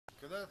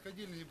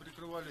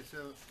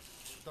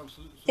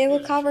They were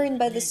covered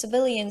by the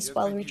civilians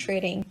while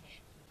retreating.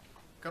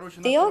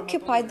 They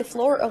occupied the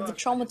floor of the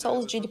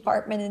traumatology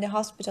department in the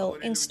hospital,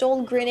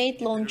 installed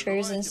grenade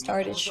launchers and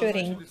started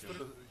shooting.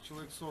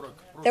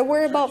 There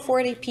were about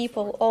 40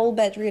 people, all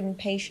bedridden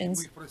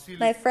patients.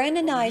 My friend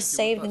and I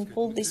saved and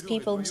pulled these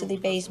people into the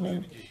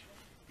basement.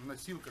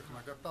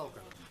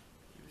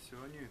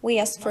 We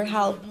asked for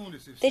help.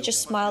 They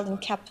just smiled and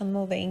kept on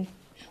moving.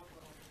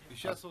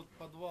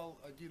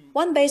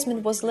 One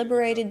basement was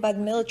liberated by the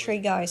military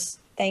guys.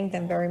 Thank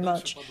them very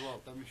much.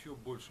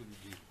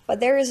 But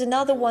there is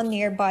another one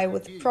nearby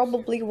with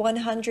probably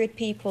 100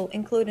 people,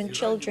 including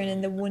children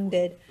and the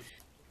wounded.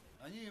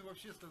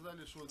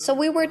 So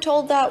we were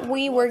told that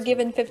we were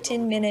given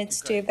 15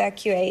 minutes to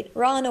evacuate,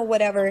 run or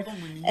whatever,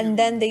 and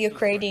then the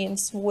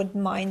Ukrainians would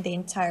mine the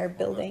entire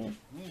building.